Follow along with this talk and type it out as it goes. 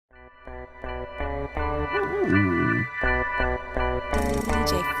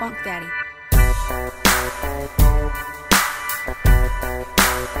DJ Funk Daddy.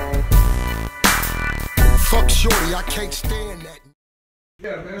 Fuck Shorty, I can't stand that.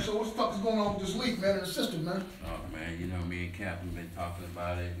 Yeah, man, so what the fuck is going on with this leak, man, in the system, man? Oh, man, you know, me and Cap have been talking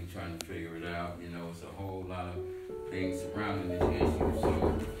about it. We're trying to figure it out. You know, it's a whole lot of things surrounding this issue. So,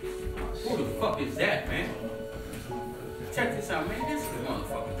 who the fuck is that, man? Check this out, man. This is the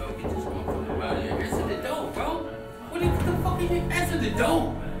motherfucker, though. Get this motherfucker out of here. Answer the door, bro. What the fuck are you? Answer the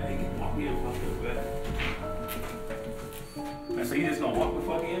door. Man, you walk me in fucking bed. Man, so you just gonna walk the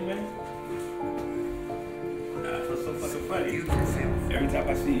fuck in, man? That's what's so fucking funny. Every time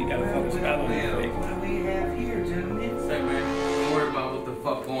I see you, got a fucking smile on your face. What do we have here, gentlemen? Say, man, don't worry about what the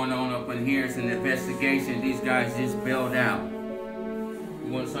fuck going on up in here. It's an investigation. These guys just bailed out. You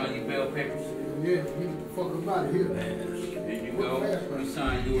want to sign your bail papers? Yeah, get the fuck up out of here. Here you go. You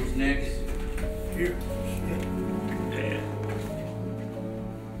sign yours next. Here. Yeah.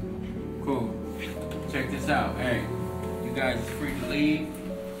 Cool. Check this out. Hey, you guys are free to leave.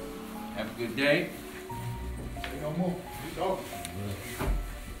 Have a good day. Say no more. We talking.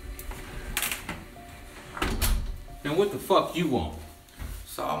 Then what the fuck you want?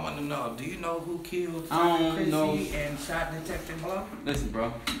 So I want to know, do you know who killed I don't Chrissy know. and shot Detective Blow? Listen,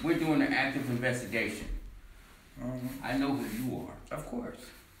 bro. We're doing an active investigation. I know who you are. Of course.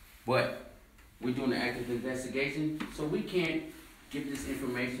 But we're doing an active investigation, so we can't give this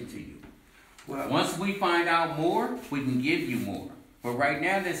information to you. Well, Once we find out more, we can give you more. But right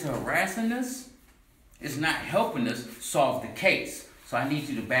now, this harassing us is not helping us solve the case. So I need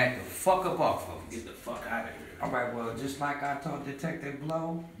you to back the fuck up off of us. Get the fuck out of here. all right, well, just like I told Detective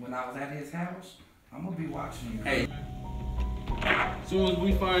Blow when I was at his house, I'm going to be watching you. Hey, as soon as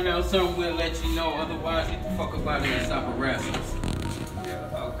we find out something, we'll let you know. Otherwise, get the fuck up out of here and stop harassing us.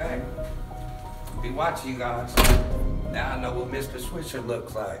 Yeah, okay. Be watching you guys. Now I know what Mr.Swisher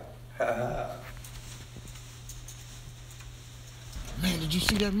looks like. Man, did you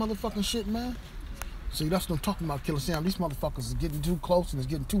see that motherfucking shit, man? See, that's what I'm talking about, Killer Sam. These motherfuckers is getting too close and it's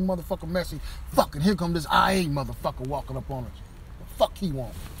getting too motherfucking messy. Fucking here come this IA motherfucker walking up on us. What the fuck he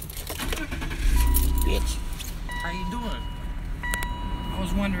want? Bitch. How you doing? I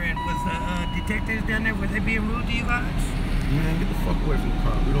was wondering, was the detectives down there, were they being rude to you guys? Man, get the fuck away from the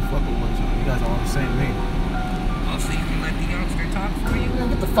car. We don't fuck with one time. You guys are all the same name. Oh, so you can let the youngster talk for you? Man,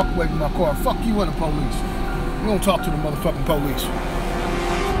 get the fuck away from my car. Fuck you and the police. We don't talk to the motherfucking police.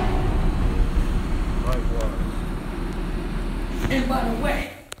 And by the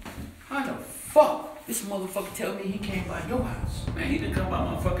way, how the fuck this motherfucker tell me he came by your house? Man, he didn't come by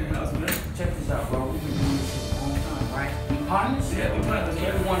my fucking house, man. Check this out, bro. We've been doing this shit a long time, right? We partners? Yeah, we partners, Keep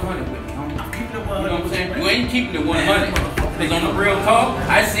man. it 100 with me, homie. I'm keeping it 100. You know what I'm saying? man. You ain't keeping it 100. Because on the real talk,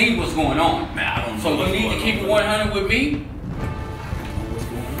 I see what's going on. Man, I don't know So you what's need to going keep on, it 100 with me?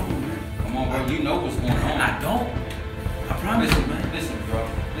 Come on, bro. You know what's going on. I don't. I promise you, man. Listen, bro.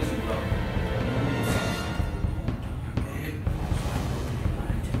 Listen, bro.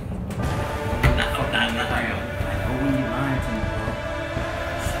 I know when you're lying to me, bro.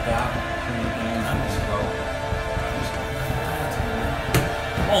 Stop playing games with us, bro.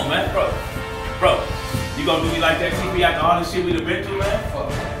 Come on, man, bro. Bro, you gonna do me like that? Keep me after all the shit we done been through, man?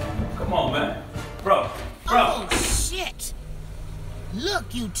 Come on, man. Bro. Oh, shit.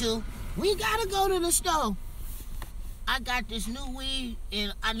 Look, you two, we gotta go to the store. I got this new weed,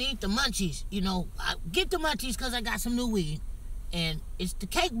 and I need the munchies. You know, I get the munchies because I got some new weed. And it's the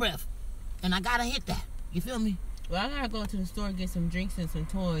cake breath. And I gotta hit that. You feel me? Well, I gotta go to the store and get some drinks and some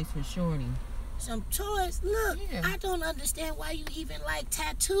toys for Shorty. Some toys? Look, Yeah. I don't understand why you even like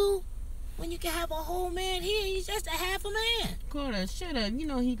tattoo when you can have a whole man here. He's just a half a man. Carter, shut up. You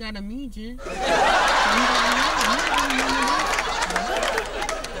know he got amnesia.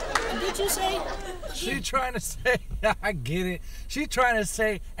 Did you say? She trying to say, I get it. She trying to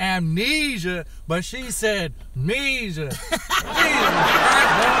say amnesia, but she said measure. Jesus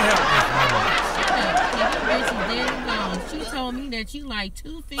Christ, don't help She told me that you like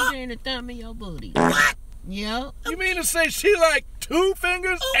 2 fingers and a thumb in your booty. What? Yep. You mean to say she like 2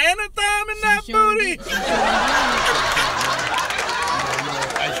 fingers and a thumb in that sure booty? did.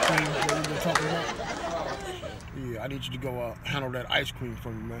 Ice cream, what we were talking about? Yeah, I need you to go handle that ice cream for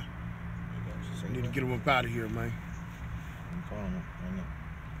me, man. I need to get him up out of here, man.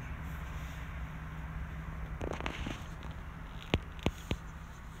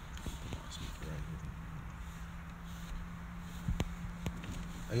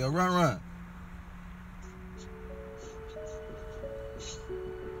 Hey, yo, run.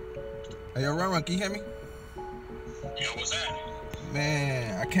 Hey, yo, run, can you hear me? Yo, what's that?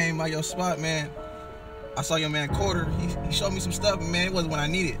 Man, I came by your spot, man. I saw your man Quarter. He showed me some stuff, and man, it wasn't what I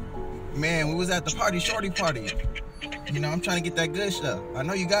needed. Man, we was at the party, Shorty party. You know, I'm trying to get that good stuff. I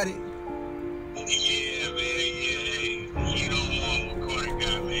know you got it. Yeah, man, yeah. You don't want what Quarter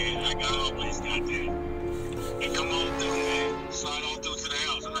got, man. I always got that. And come on through, man. Slide on through to the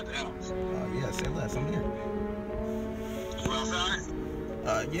house. I'm at the house. Yeah, say less. I'm here. You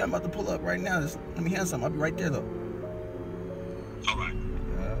outside? Yeah, I'm about to pull up right now. Just let me hand something. I'll be right there, though. All right.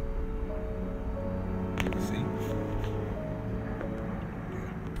 See?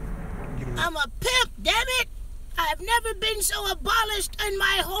 I'm a pimp, damn it! I've never been so abolished in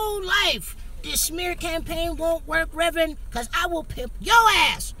my whole life. This smear campaign won't work, Reverend, because I will pimp your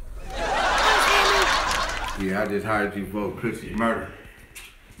ass. Yeah, I just hired you for Chrissy's murder.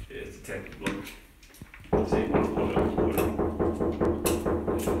 Yeah, it's detective, look. Say, hold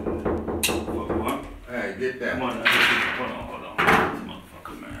on. Hey, get that. Come on, hold on. This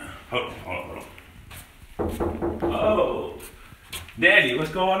motherfucker, man. Hold on. Oh, Daddy,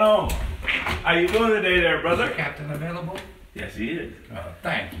 what's going on? How you doing today there, brother? Is the captain available? Yes, he is.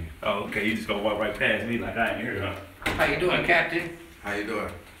 Thank you. Oh, okay, you just gonna walk right past me like I ain't here, huh? How you doing, Captain? How you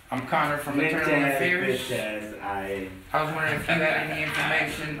doing? I'm Connor from Internal Affairs. I was wondering if you had any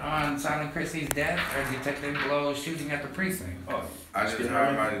information on Silent Chrissy's death or Detective Blow's shooting at the precinct. Oh, I just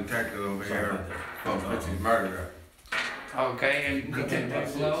hired my detective over here for Chrissy's murder. Okay, and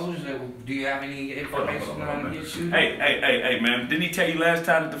Detective Blows, do you have any information on his shooting? Hey, man. Didn't he tell you last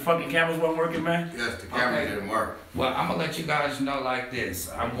time that the fucking cameras weren't working, man? Yes, the camera didn't work. Well, I'm gonna let you guys know like this.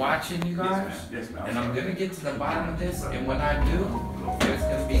 I'm watching you guys, Yes, ma'am. and I'm gonna get to the bottom of this, and when I do, there's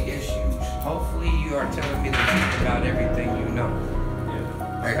gonna be issues. Hopefully you are telling me the truth about everything you know.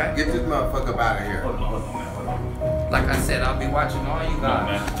 Yeah. Hey, get this motherfucker up out of here. Hold on, man. Hold on. Like I said, I'll be watching all you Come on,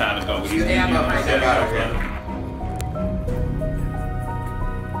 man. guys. It's time to go. Stay out of my Get out of here.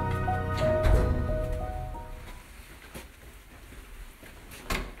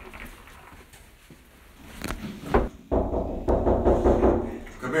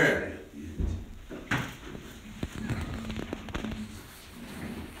 Come here.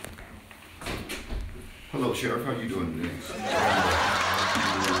 Hello, Sheriff. How you doing today?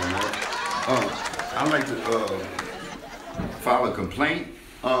 I'd like to file a complaint.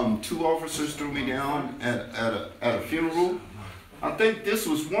 2 officers threw me down at a funeral. I think this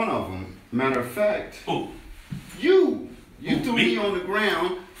was one of them. Matter of fact, you threw me on the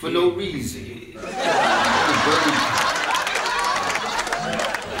ground for no reason.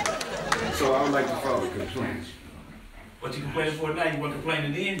 So I would like to file a complaint. What you complaining for now? You weren't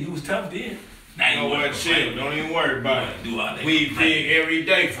complaining then? You was tough then. Now you know what, shit, don't even worry about it. Do all that. We pig every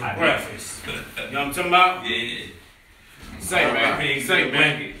day for breakfast. You know what I'm talking about? Yeah. Say,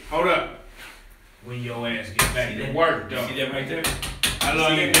 man, hold up. When your ass get back to work, though. See that right there? How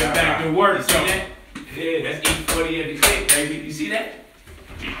long you get back to work, though? Yeah, that's E40 every day, baby. You see that?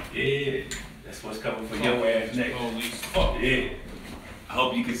 Yeah. That's what's coming for your ass next. Holy fuck. Yeah. I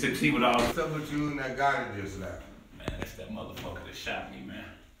hope you can see what all What's up with you and that guy that just left? Man, that's that motherfucker that shot me, man.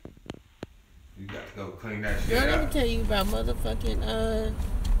 You got to go clean that shit Girl, let me up. tell you about motherfucking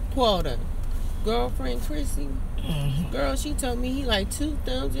Porter. Girlfriend Chrissy. Girl, she told me he like 2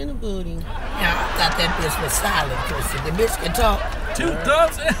 thumbs in the booty. Yeah, I thought that bitch was silent, Chrissy. The bitch can talk. 2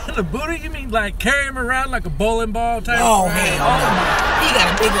 thumbs in the booty? You mean like carry him around like a bowling ball type? Oh, hell no. He got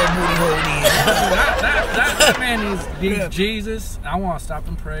a big old booty hole in. That man is Jesus. I want to stop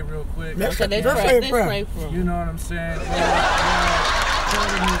and pray real quick. Let's pray for him. You know what I'm saying? Lord,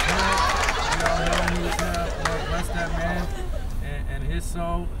 needs help. Lord, bless that man and his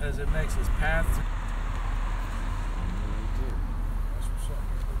soul as it makes his path through.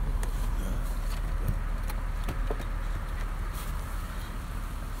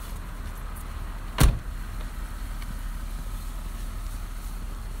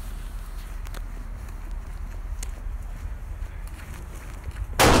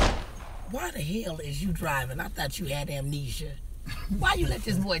 Why the hell is you driving? I thought you had amnesia. Why you let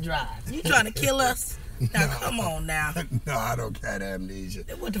this boy drive? You trying to kill us? Now, come on now. No, I don't have amnesia.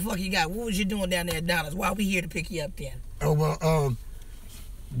 What the fuck you got? What was you doing down there at Dallas? Why we here to pick you up then? Oh, well,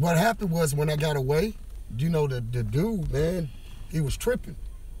 what happened was when I got away, you know, the dude, man, he was tripping.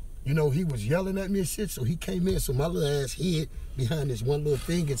 You know, he was yelling at me and shit, so he came in, so my little ass hid behind this one little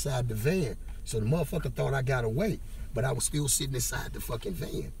thing inside the van. So the motherfucker thought I got away, but I was still sitting inside the fucking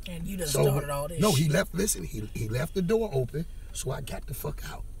van. And you done started all this No, shit. he left, listen, he left the door open, so I got the fuck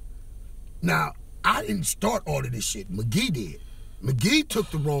out. Now, I didn't start all of this shit. McGee did. McGee took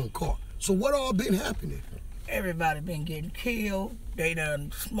the wrong car. So what all been happening? Everybody been getting killed. They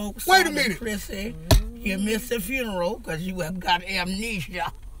done smoked. Wait a minute. Chrissy, you missed the funeral because you have got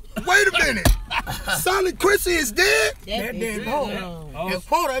amnesia. Wait a minute. Silent Chrissy is dead? That dead gone. And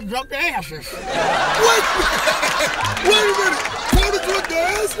Quota drunk the asses. Wait a minute. Quota drunk the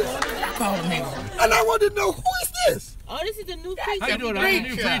asses? I call him nigga. And I wanted to know, who is this? Oh, this is the new preacher. How you doing? I'm the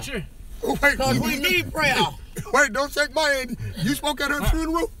new preacher. Wait, because we need prayer. Wait, don't shake my hand. You spoke at her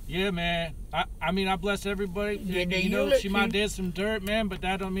funeral? Yeah, man. I mean, I bless everybody. Yeah, you know, she might did some dirt, man, but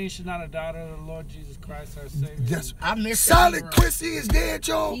that don't mean she's not a daughter of the Lord Jesus Christ, our Savior. Yes. I miss Silent Chrissy is dead,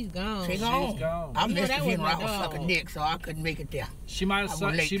 y'all. She's gone. She's gone. She's gone. I missed the that was funeral. I my was dog. sucking dick, so I couldn't make it there. She might have I was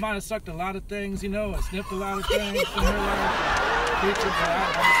sucked. late. She might have sucked a lot of things, you know, and sniffed a lot of things in her life. Preacher, but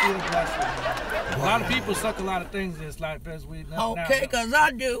I still blessed her. A lot of people suck a lot of things in this life, as we know. Okay, because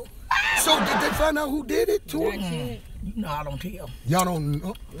I do. So did they find out who did it to her? No, I don't tell. Y'all don't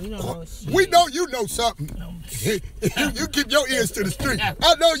know? We don't know shit. We know you know something. You keep your ears to the street.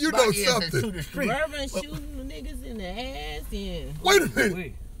 I know you know something. To the street. Reverend shooting the niggas in the ass and Wait a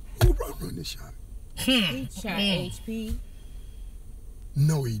minute. Who run this shot? he shot HP.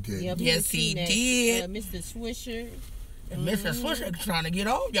 No, he didn't. Yep, Yes, he did. Mr. Swisher. And Mr. Swisher trying to get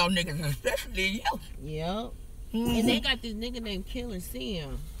all y'all niggas, especially you. Yep. And they got this nigga named Killer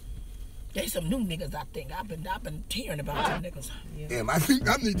Sam. They some new niggas, I think. I've been hearing about them niggas. Damn, I think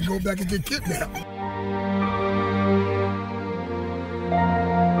I need to go back and get kidnapped.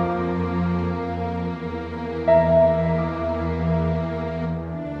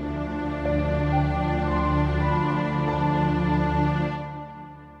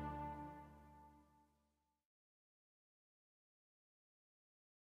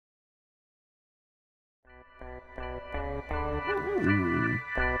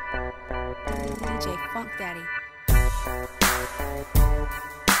 DJ Funk Daddy.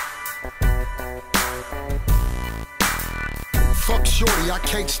 Fuck Shorty, I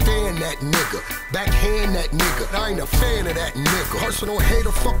can't stand that nigga. Backhand that nigga. I ain't a fan of that nigga. Personal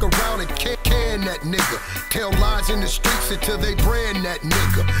hater, fuck around and can't can that nigga. Tell lies in the streets until they brand that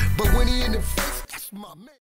nigga. But when he in the face, that's my man.